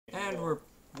And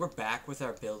we're back with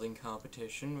our building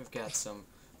competition. We've got some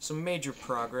major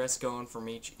progress going from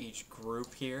each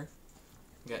group here.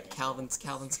 We got Calvin's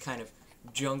kind of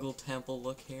jungle temple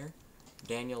look here.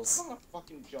 Daniel's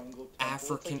fucking jungle temple.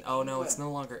 African. Like oh no, it's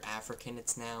no longer African.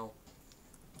 It's now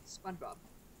SpongeBob.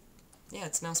 Yeah,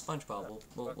 it's now SpongeBob.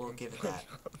 We'll give it that.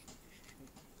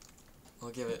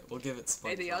 We'll give it SpongeBob.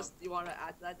 Anything else you want to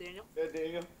add to that, Daniel? Yeah,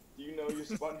 Daniel, do you know you're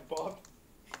SpongeBob?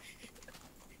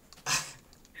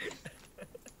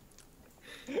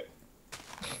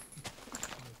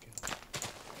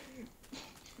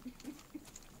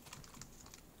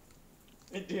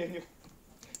 Hey Daniel,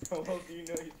 how well do you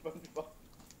know you're SpongeBob?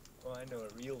 Oh, I know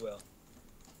it real well.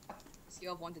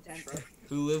 Scale of 1 to 10, bro.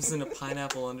 Who lives in a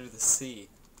pineapple under the sea?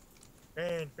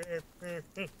 SpongeBob.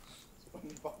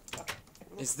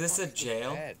 Is this a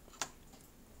jail?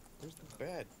 Where's the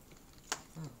bed?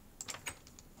 Oh.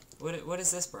 What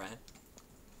is this, Brian?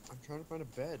 I'm trying to find a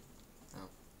bed. Oh.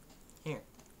 Here.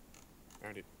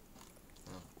 Found it.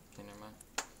 Oh, okay, never mind.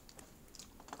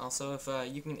 Also, if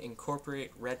you can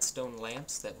incorporate redstone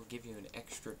lamps, that will give you an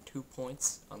extra 2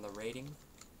 points on the rating.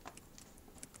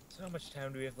 So how much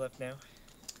time do we have left now?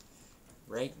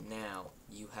 Right now,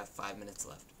 you have 5 minutes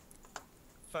left.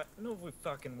 No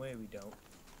fucking way we don't.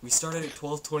 We started at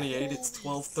 12:28. It's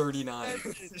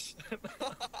 12:39.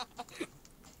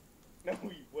 No,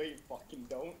 wait, fucking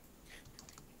don't.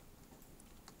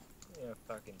 Yeah,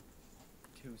 fucking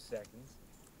 2 seconds.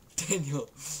 Daniel,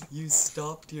 you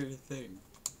stopped your thing.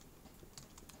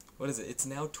 What is it? It's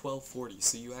now 12:40,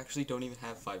 so you actually don't even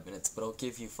have 5 minutes, but I'll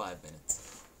give you 5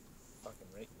 minutes. Fucking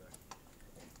right you are.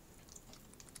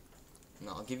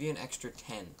 No, I'll give you an extra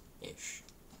 10-ish.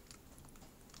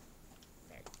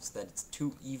 So that it's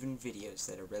 2 even videos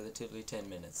that are relatively 10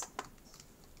 minutes.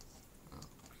 Oh.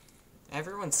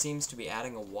 Everyone seems to be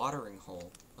adding a watering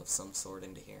hole of some sort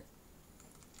into here.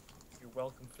 You're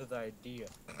welcome for the idea.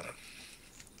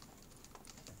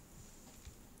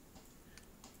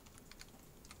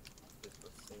 Just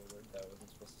supposed to say a word that I wasn't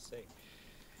supposed to say.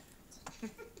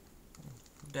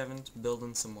 Devin's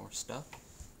building some more stuff.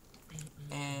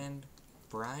 And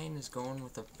Brian is going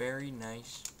with a very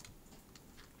nice...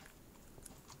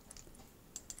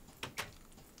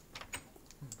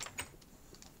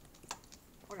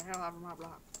 What the hell happened to my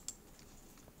block?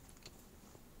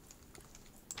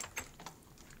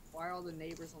 Why are all the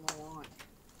neighbors on the lawn?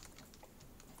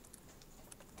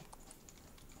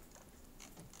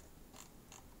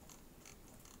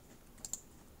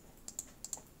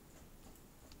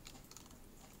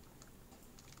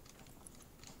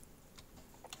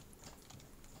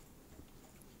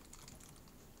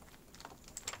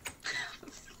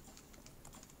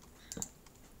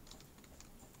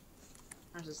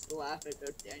 I just laugh at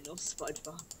Daniel's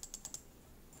SpongeBob.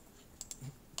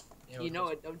 You know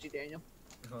it, don't you, Daniel?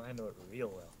 Oh, I know it real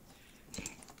well.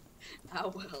 How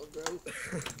well, bro?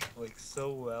 Like,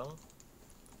 so well.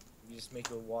 You just make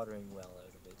a watering well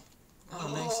out of it. Oh,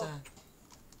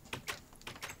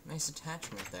 nice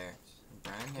attachment there. And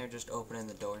Brian, they're just opening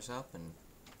the doors up and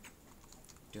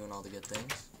doing all the good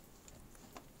things.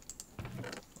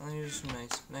 Oh, here's some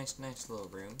nice little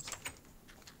rooms.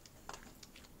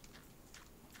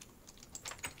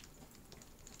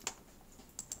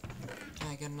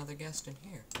 I got another guest in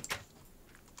here.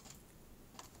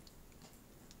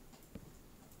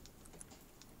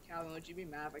 Calvin, would you be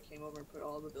mad if I came over and put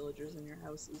all the villagers in your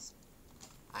houses?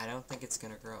 I don't think it's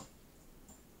gonna grow.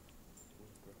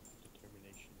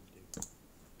 Determination, dude.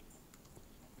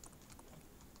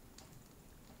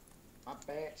 My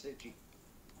back's itchy.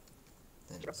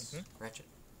 Then scratch it.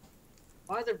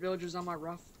 Why are there villagers on my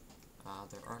roof?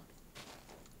 There aren't.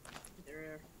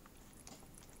 There.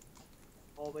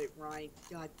 Oh wait, Ryan.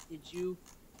 God, did you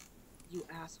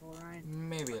asshole, Ryan?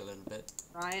 Maybe a little bit.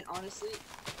 Ryan, honestly,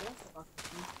 don't fuck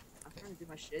with me. I'm trying to do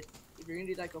my shit. If you're gonna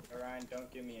do that, go for it. Ryan,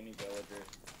 don't give me any villagers.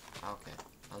 Okay,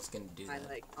 I was gonna do that.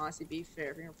 Like, honestly, be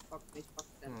fair. If you're gonna fuck with me, fuck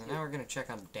with them too. Now we're gonna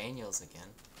check on Daniel's again.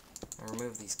 And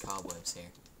remove these cobwebs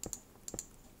here.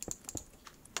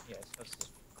 Yeah, it's supposed to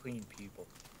clean people.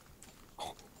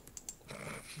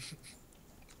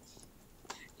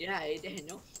 Yeah, hey,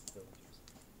 Daniel. Villagers.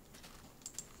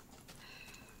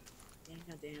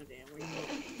 Daniel, where you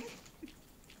going?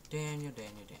 Daniel.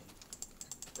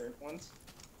 Burnt ones?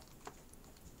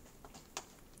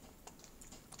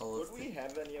 All Would of we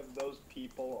have any of those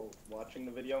people watching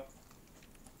the video?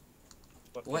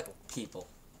 What people?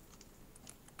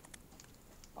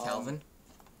 Calvin?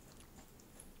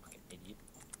 Fucking idiot.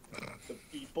 The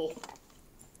people?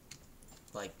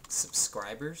 Like,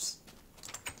 subscribers?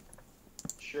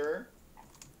 Sure.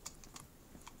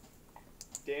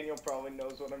 Daniel probably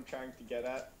knows what I'm trying to get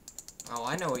at. Oh,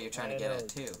 I know what you're trying to I get know at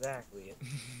too. Exactly.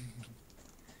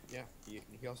 Yeah,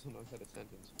 he also knows how to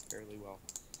sentence fairly well.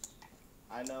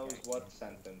 I knows what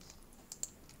sentence.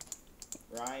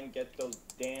 Ryan, get those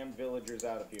damn villagers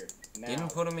out of here. Now.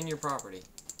 Didn't put them in your property.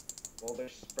 Well, they're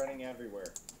spreading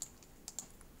everywhere.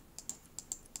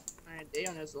 Alright,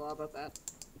 Dale knows a lot about that.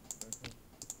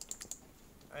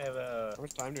 I have a How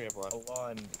much time do we have left? law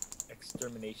and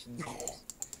extermination.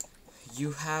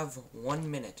 You have 1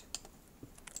 minute.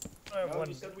 I have No, one.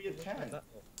 you said we had 10.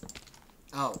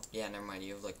 Oh, yeah, never mind.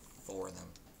 You have like 4 of them.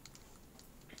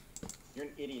 You're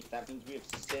an idiot. That means we have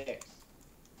 6.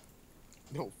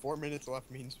 No, 4 minutes left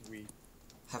means we.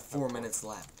 Have 4 minutes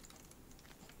left.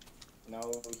 No,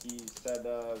 he said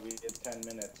we had 10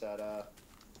 minutes at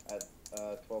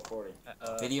 12:40.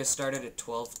 Video started at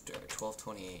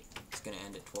 12:28. It's gonna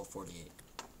end at 12:48.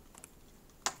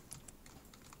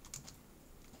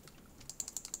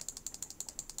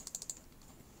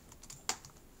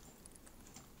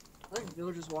 I like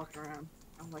villagers walking around.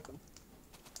 I don't like them.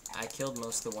 I killed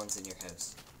most of the ones in your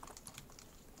house.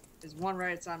 There's one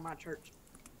right outside my church.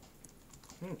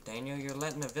 Daniel, you're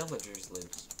letting the villagers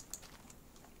loose.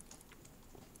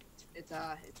 It's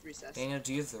recess. Daniel,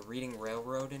 do you have the Reading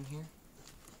Railroad in here?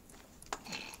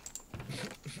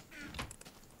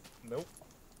 Nope.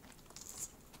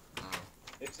 Oh,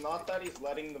 It's not that he's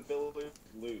letting the villagers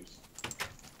loose.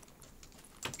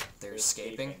 they're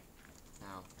escaping?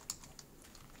 No.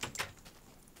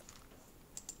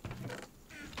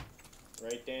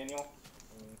 Right, Daniel?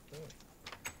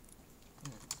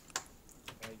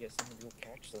 I guess someone will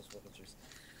catch those villagers.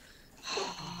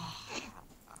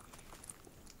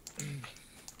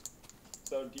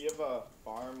 So, do you have a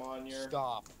farm on your...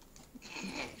 Stop.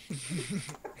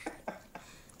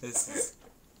 This is...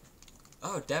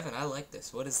 Oh, Devin, I like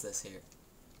this. What is this here?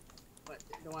 What,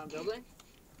 the one I'm building?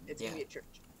 It's gonna Yeah. be a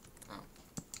church. Oh.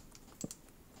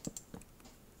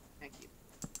 Thank you.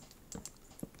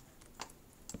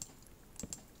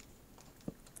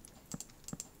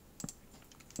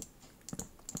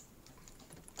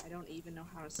 I don't even know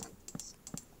how to sentence.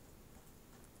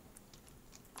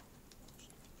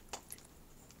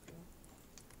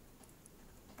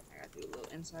 I gotta do a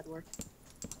little inside work.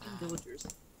 Villagers.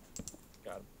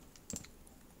 Got him.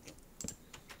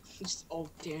 Just, oh,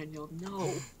 Daniel,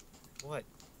 no. What?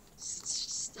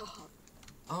 Stop.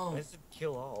 Oh, I said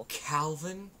kill all.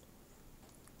 Calvin?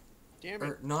 Damn it.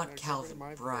 Or not Gotta get rid of Calvin,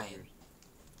 my Brian. villagers.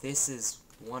 This is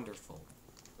wonderful.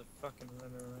 The fucking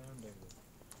running around everywhere.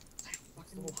 They're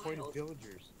What's the fucking whole point of wild.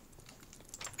 villagers?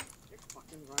 They're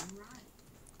fucking running riot.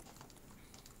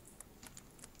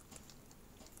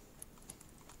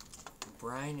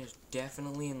 Brian is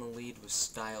definitely in the lead with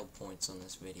style points on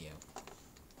this video.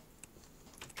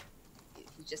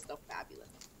 He's just so fabulous.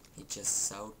 He's just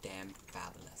so damn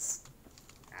fabulous.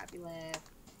 Fabulous.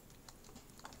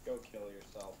 Go kill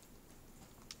yourself.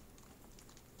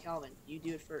 Calvin, you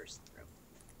do it first, bro.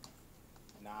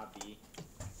 Nah, B.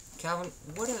 Calvin,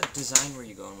 what design were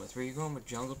you going with? Were you going with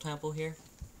Jungle Temple here?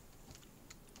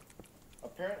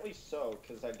 Apparently so,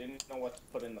 because I didn't know what to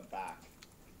put in the back.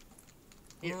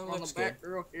 Here, Well, from the looks back,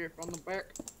 girl. Here, from the back.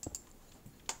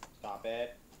 Stop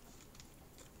it.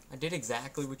 I did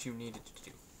exactly what you needed to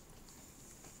do.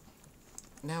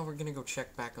 Now we're gonna go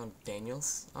check back on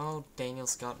Daniel's. Oh,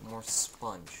 Daniel's got more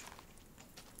sponge.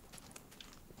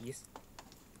 Yes.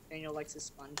 Daniel likes his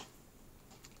sponge.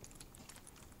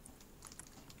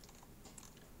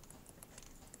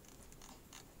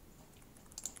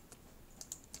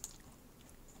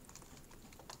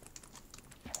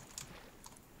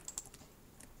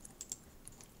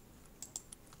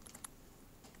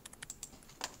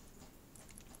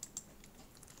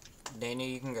 Daniel,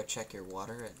 you can go check your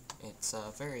water. It's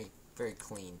very, very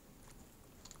clean.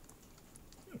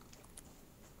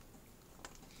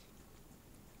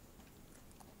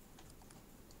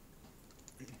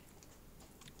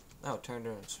 Oh, it turned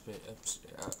into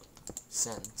a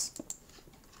sentence.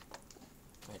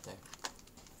 Right there.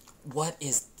 What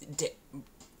is...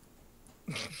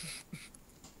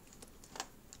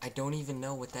 I don't even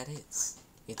know what that is.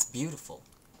 It's beautiful.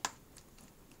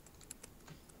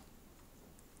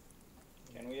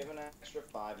 Can we have an extra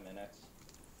 5 minutes?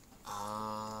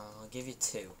 I'll give you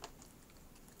 2.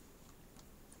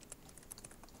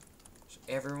 So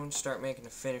everyone start making the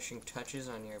finishing touches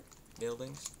on your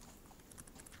buildings.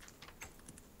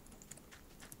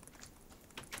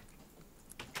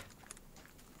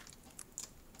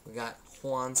 We got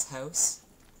Juan's house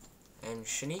and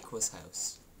Shaniqua's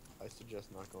house. I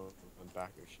suggest not going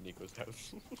back to Shaniko's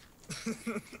house.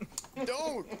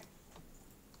 Don't!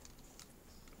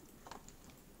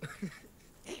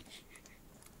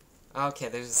 Okay,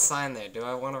 there's a sign there. Do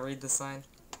I want to read the sign?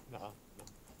 No.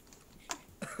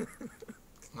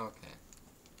 Okay.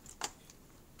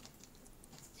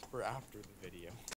 It's for after the video.